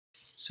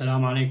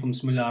السلام عليكم،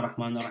 بسم الله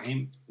الرحمن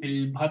الرحيم.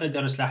 بهذا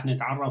الدرس راح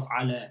نتعرف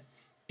على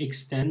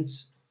extends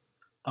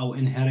أو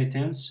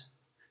inheritance،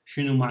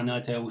 شنو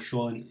معناته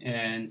وشون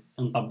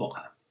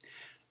نطبقها.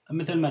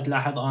 مثل ما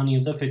تلاحظ أني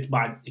ضفت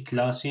بعد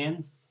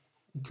كلاسين،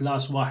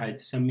 كلاس واحد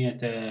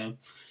سميته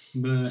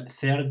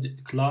third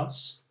class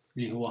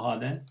اللي هو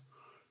هذا،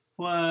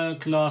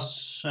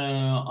 وكلاس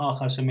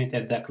آخر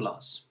سميته the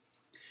class.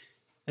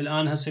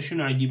 الآن هسه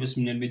شنو عندي؟ بس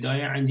من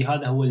البداية عندي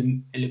هذا هو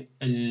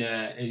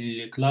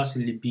الكلاس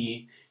اللي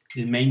بيه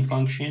المين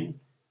فانكشن،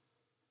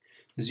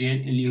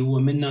 زين، اللي هو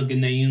منا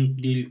قلنا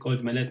يمدي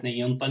الكود مالتنا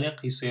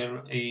ينطلق،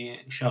 يصير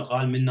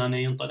شغال من هنا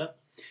ينطلق.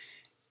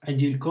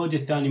 عندي الكود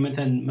الثاني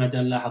مثلا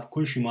ما نلاحظ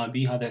كل شيء ما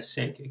بيه، هذا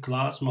sec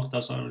كلاس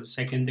مختصر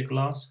second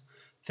كلاس.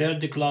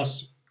 third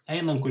كلاس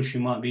ايضا كل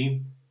شيء ما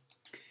بيه،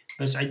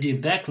 بس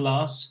عندي the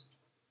class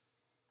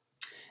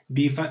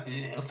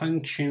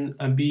بفانكشن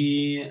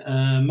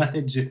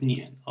بميثودز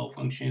اثنين او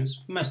فانكشنز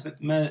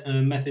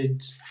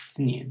ميثودز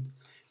اثنين،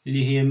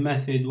 اللي هي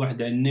ميثود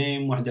واحده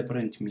name واحده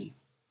print me.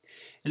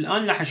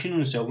 الان راح شنو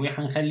نسوي؟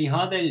 حنخلي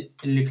هذا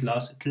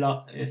الكلاس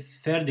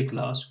الثيرد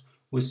كلاس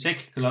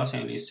والسكند كلاس،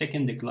 يعني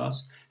السكند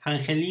كلاس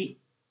حنخليه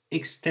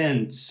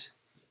extends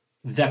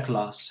the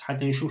class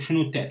حتى نشوف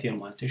شنو التأثير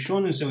مالته.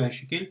 شلون نسوي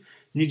هالشكل؟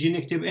 نجي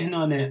نكتب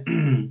هنا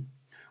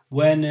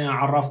وين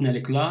عرفنا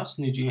الكلاس،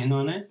 نجي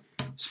هنا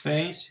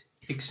space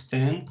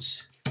extends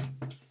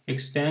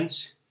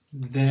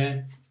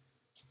the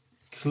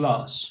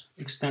class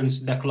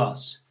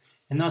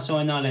هنا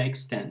سوينا له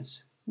extends.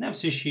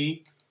 نفس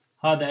الشيء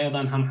هذا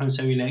ايضا هم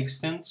حنسوي له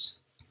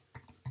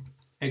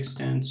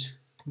extends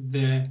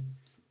the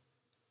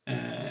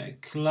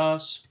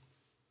class.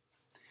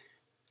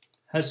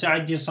 هسه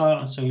عندي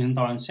صار اسوي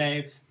طبعا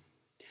سيف.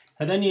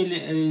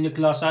 هذني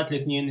الكلاسات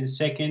الاثنين،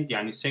 السكند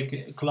يعني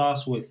السكند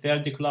كلاس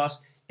والثيرد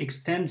كلاس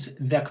extends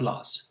the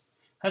class.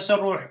 هسه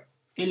نروح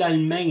الى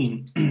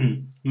المين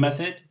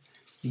ميثود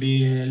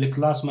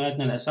بالكلاس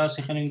مالتنا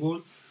الاساسي خلينا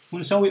نقول،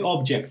 ونسوي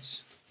objects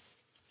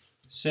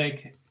sec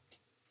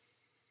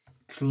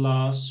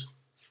class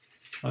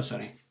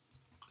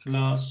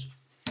class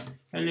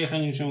اللي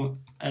خلينا نسوي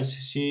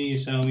sc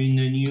يساوي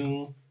لنا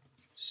new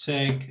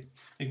sec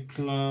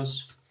class.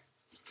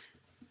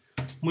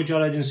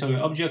 مجرد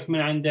نسوي object من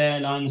عنده.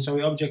 الآن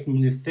نسوي object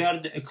من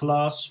الثيرد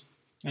كلاس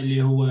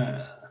اللي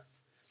هو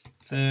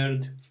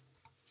third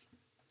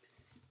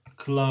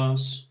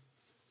class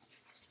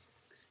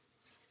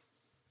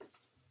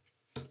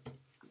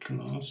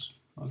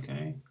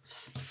اوكي.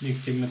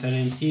 نكتب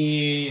مثلا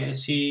تي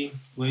سي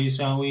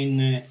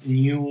ويساوي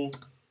new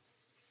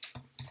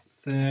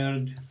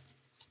third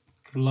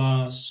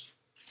class.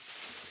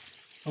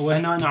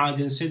 وهنا أنا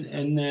عاد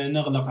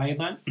نغلق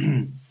أيضا.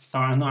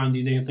 طبعا هنا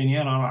عندي دا يعطيني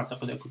ايرور،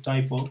 أعتقد أكو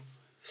تايبو،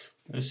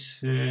 بس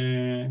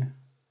خلينا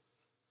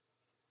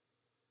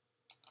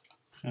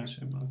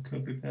نسوي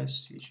كوبي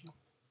باست يجي.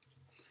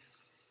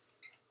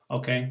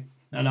 اوكي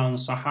الآن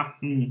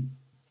نصحح.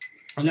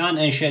 الآن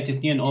أنشأت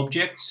اثنين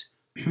objects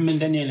من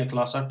ذني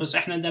الكلاسات، بس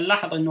احنا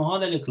نلاحظ انه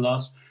هذا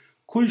الكلاس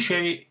كل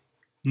شيء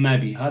ما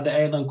بي، هذا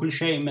ايضا كل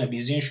شيء ما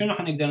بي. زين شنو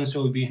حنقدر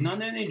نسوي به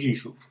هنا؟ نجي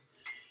نشوف.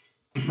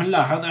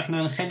 نلاحظ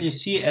احنا نخلي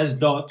cs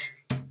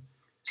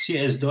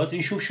dot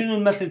نشوف شنو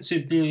الميثودز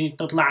اللي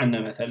تطلع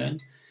لنا مثلا.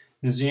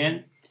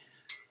 زين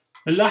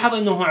نلاحظ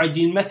انه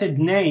عندي الميثود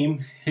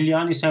name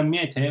اللي انا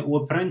سميتها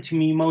وprint me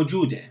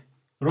موجوده،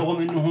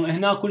 رغم انه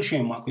هنا كل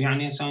شيء ماكو.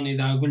 يعني هسه انا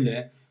اذا اقول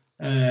له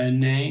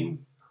name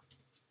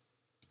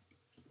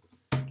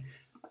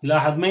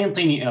لاحظ ما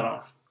ينطيني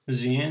ايرور.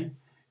 زين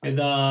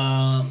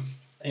اذا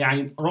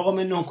يعني رغم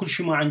انه كل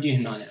شيء ما عندي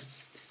هنا.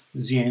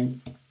 زين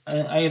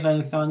ايضا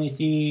الثاني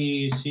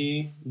تي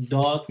سي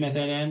دوت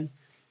مثلا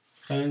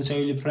خلينا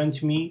نسوي لي print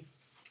me،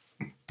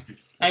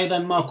 ايضا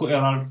ماكو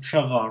ايرور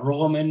شغال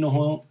رغم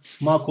انه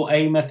ماكو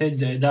اي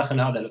ميثود داخل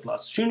هذا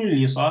الكلاس. شنو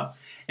اللي صار؟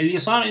 اللي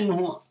صار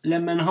انه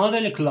لما هذا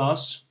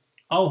الكلاس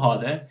او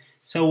هذا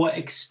سوى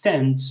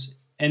extends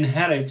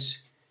inherits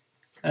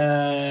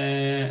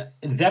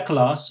the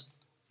class،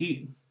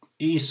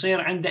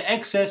 يصير عنده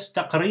access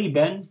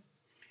تقريبا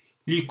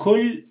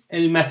لكل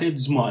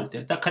الميثودز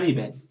مالته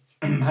تقريبا.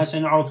 هسه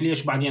نعرف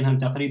ليش بعدين، هم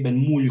تقريبا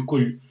مو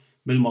لكل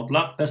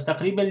بالمطلق، بس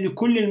تقريبا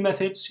لكل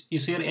الميثودز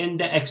يصير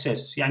عنده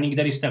access، يعني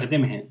يقدر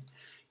يستخدمهن.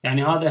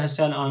 يعني هذا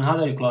هسه الان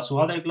هذا الكلاس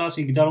وهذا الكلاس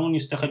يقدرون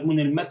يستخدمون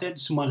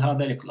الميثودز مال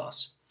هذا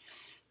الكلاس.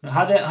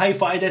 هاي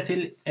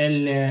فائدة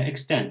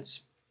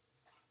الاكستنس.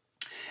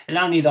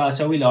 الان اذا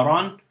اسوي له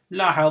run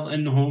لاحظ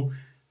انه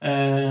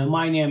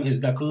my name is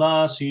the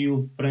class you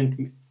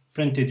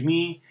printed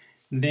me.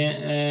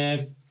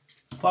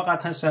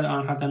 فقط هسه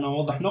الان حتى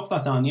نوضح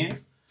نقطة ثانية،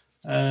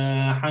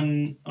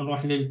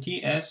 حنروح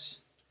للتي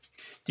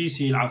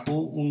سي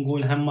العفو،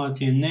 ونقول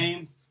هماتي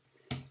النيم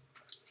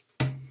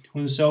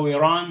ونسوي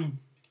run.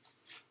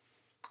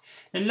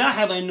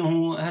 نلاحظ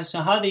انه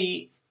هسه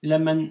هذه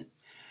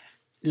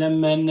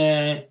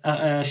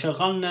لما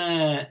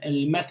شغلنا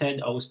الميثود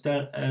او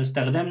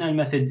استخدمنا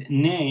الميثود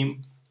name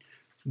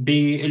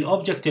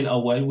بالاوبجكت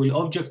الاول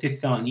والاوبجكت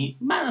الثاني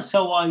ما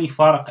سوى لي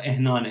فرق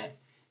هنا.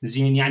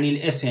 زين يعني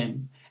الاسم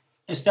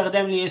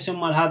استخدم لي اسم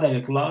مال هذا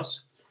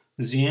الكلاس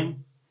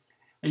زين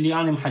اللي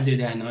انا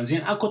محددها هنا.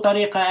 زين اكو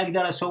طريقه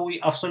اقدر اسوي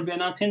افصل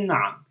بيناتهن؟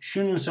 نعم.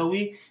 شنو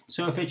نسوي؟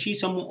 نسوي شيء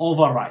يسموه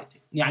اوفر رايد،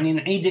 يعني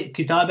نعيد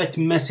كتابه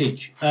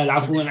مسج،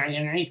 عفوا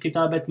نعيد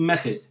كتابه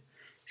ميثود.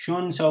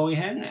 شلون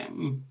نسويها؟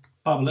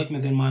 public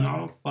مثل ما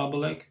نعرف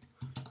public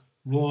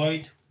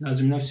void،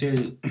 لازم نفس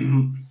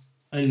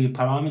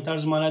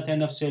البارامترز مالتها،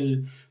 نفس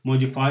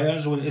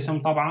الموديفايرز والاسم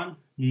طبعا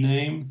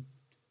name،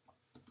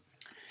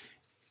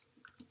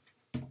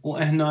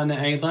 وهنا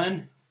أنا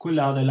ايضا كل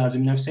هذا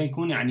لازم نفسه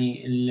يكون،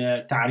 يعني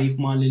التعريف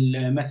مال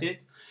الميثود.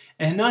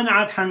 هنا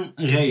عاد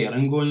حنغير،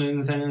 نقول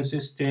مثلا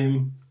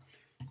system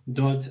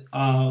dot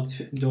out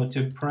dot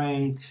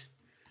print.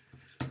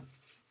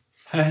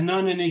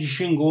 هنا نجي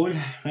شو نقول؟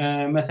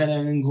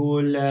 مثلا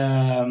نقول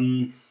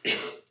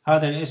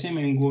هذا الاسم،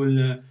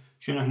 نقول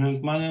شنو احنا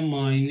نكمله؟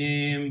 my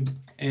name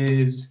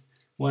is،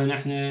 وين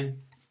احنا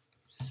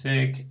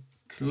sec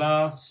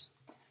class.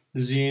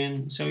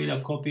 زين نسوي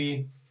له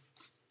copy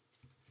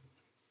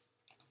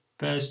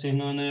paste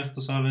هنا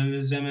اختصارا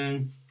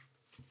للزمن.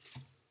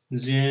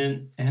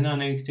 زين هنا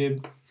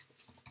نكتب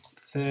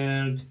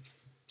third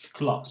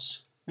class،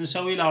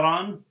 نسوي له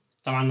run.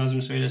 طبعا لازم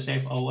نسوي له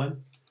save اول،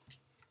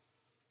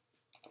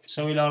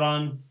 نسوي له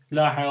run.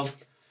 لاحظ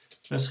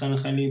بس خلينا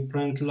نخليه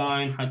print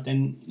line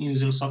حتى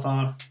ينزل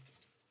سطر،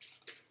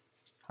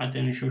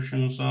 حتى نشوف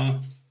شنو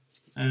صار.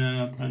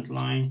 print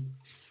line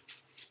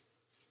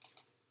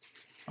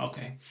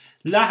اوكي.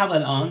 لاحظ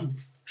الان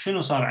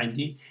شنو صار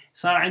عندي؟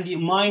 صار عندي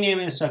my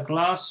name is a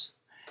class،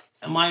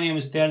 my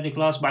name is third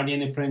class،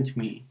 بعدين print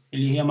me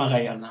اللي هي ما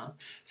غيرناها.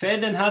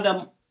 فاذا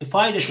هذا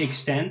فائده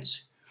extends.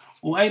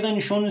 وايضا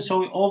شلون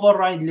نسوي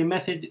override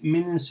لميثود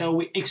من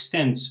نسوي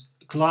extends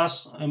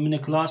class من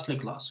class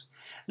لكلاس.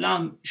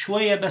 الان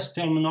شويه بس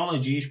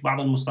terminology، بعض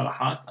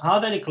المصطلحات.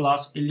 هذا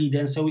الكلاس اللي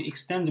دا نسوي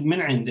extend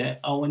من عنده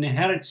او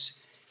inherits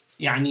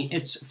يعني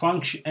its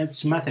function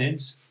its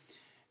methods،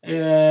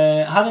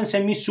 هذا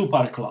نسميه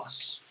سوبر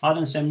كلاس، هذا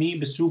نسميه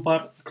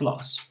بالسوبر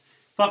كلاس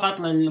فقط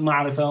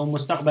للمعرفة.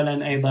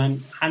 ومستقبلا أيضا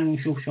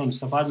حنشوف شلون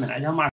نستفاد من عندها.